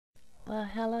Well,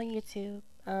 hello YouTube.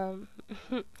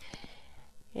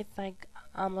 It's like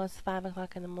almost 5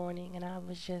 o'clock in the morning, and I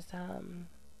was just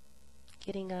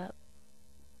getting up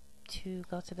to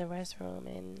go to the restroom,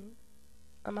 and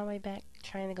on my way back,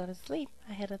 trying to go to sleep,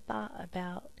 I had a thought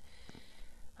about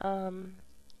um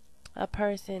a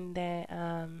person that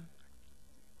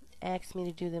asked me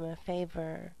to do them a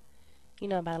favor,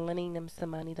 by lending them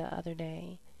some money the other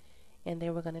day, and they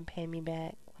were gonna pay me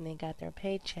back when they got their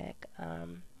paycheck.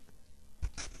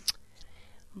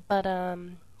 But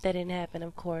that didn't happen,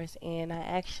 of course, and I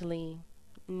actually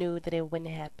knew that it wouldn't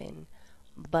happen.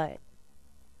 But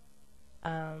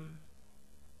um,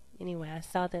 anyway, I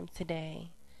saw them today,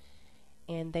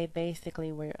 and they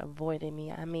basically were avoiding me.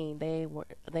 I mean,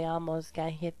 they almost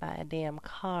got hit by a damn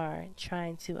car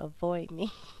trying to avoid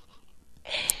me.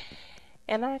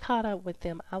 And I caught up with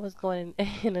them. I was going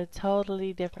in a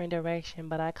totally different direction,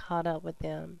 but I caught up with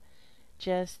them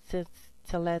just to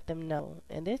let them know.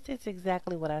 And this is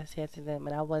exactly what I said to them,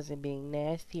 and I wasn't being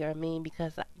nasty or mean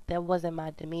because that wasn't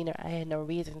my demeanor. I had no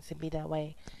reason to be that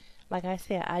way. Like I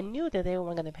said, I knew that they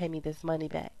weren't going to pay me this money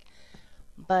back.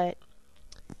 But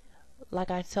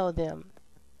like I told them,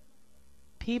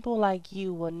 people like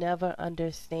you will never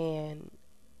understand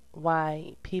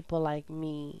why people like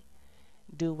me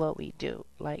do what we do.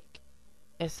 Like,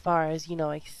 as far as,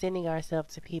 extending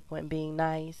ourselves to people and being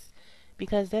nice,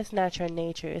 because that's not your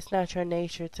nature. It's not your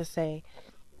nature to say,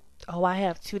 oh, I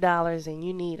have $2 and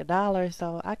you need $1,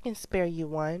 so I can spare you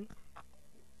one.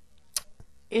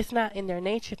 It's not in their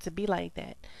nature to be like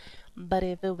that. But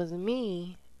if it was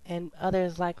me and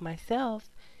others like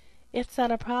myself, it's not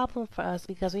a problem for us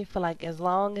because we feel like as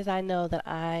long as I know that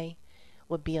I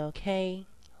would be okay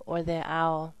or that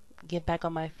I'll get back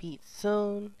on my feet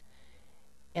soon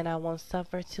and I won't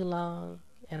suffer too long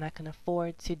and I can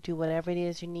afford to do whatever it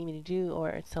is you need me to do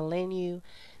or to lend you,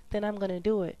 then I'm going to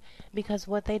do it. Because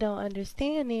what they don't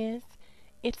understand is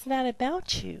it's not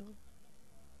about you.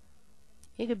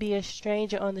 It could be a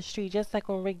stranger on the street, just like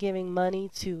when we're giving money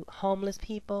to homeless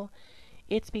people.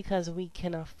 It's because we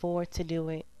can afford to do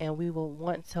it and we will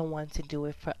want someone to do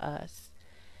it for us.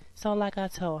 So like I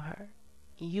told her,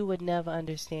 you would never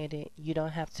understand it. You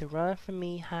don't have to run from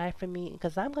me, hide from me,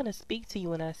 because I'm going to speak to you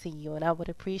when I see you, and I would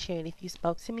appreciate it if you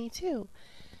spoke to me too.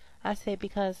 I said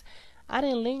because I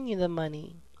didn't lend you the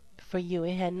money for you.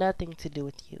 It had nothing to do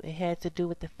with you. It had to do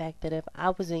with the fact that if I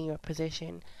was in your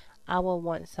position, I would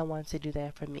want someone to do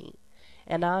that for me.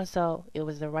 And also, it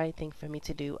was the right thing for me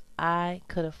to do. I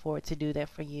could afford to do that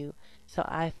for you. So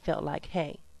I felt like,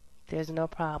 hey, there's no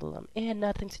problem. It had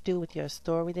nothing to do with your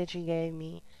story that you gave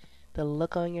me, the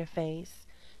look on your face,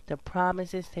 the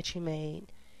promises that you made.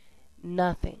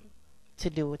 Nothing to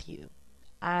do with you.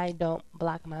 I don't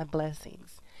block my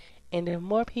blessings. And if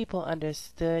more people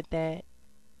understood that,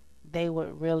 they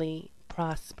would really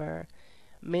prosper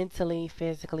mentally,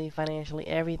 physically, financially,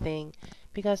 everything.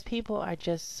 Because people are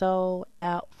just so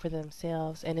out for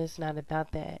themselves, and it's not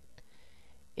about that.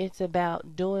 It's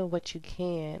about doing what you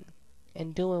can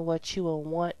and doing what you will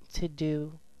want to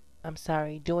do. I'm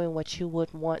sorry, doing what you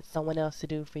would want someone else to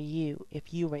do for you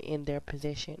if you were in their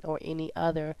position or any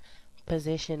other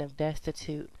position of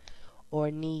destitute or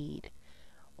need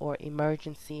or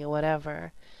emergency or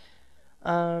whatever.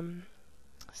 Um,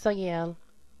 so yeah,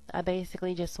 I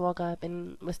basically just woke up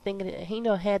and was thinking,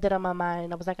 had that on my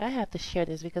mind. I was like, I have to share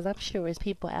this because I'm sure there's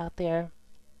people out there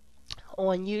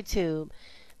on YouTube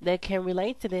that can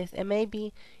relate to this. And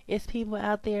maybe it's people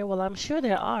out there, well, I'm sure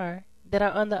there are, that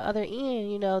are on the other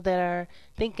end, that are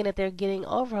thinking that they're getting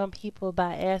over on people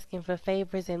by asking for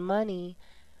favors and money.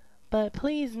 But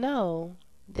please know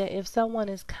that if someone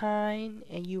is kind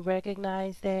and you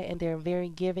recognize that and they're very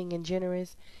giving and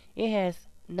generous, it has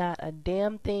not a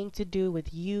damn thing to do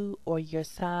with you or your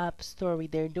sob story.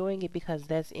 They're doing it because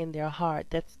that's in their heart.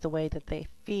 That's the way that they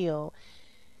feel.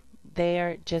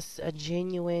 They're just a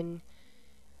genuine,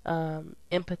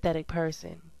 empathetic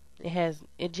person.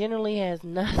 It generally has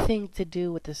nothing to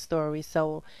do with the story.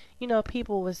 So,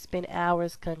 people will spend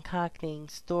hours concocting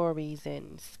stories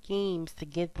and schemes to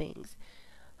get things.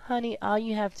 Honey, all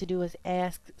you have to do is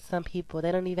ask some people.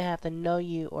 They don't even have to know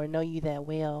you or know you that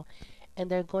well,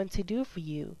 and they're going to do for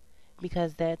you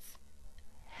because that's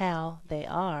how they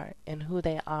are and who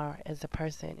they are as a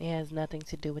person. It has nothing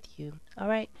to do with you. All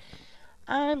right?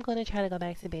 I'm going to try to go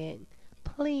back to bed.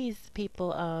 Please,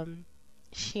 people,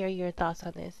 share your thoughts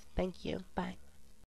on this. Thank you. Bye.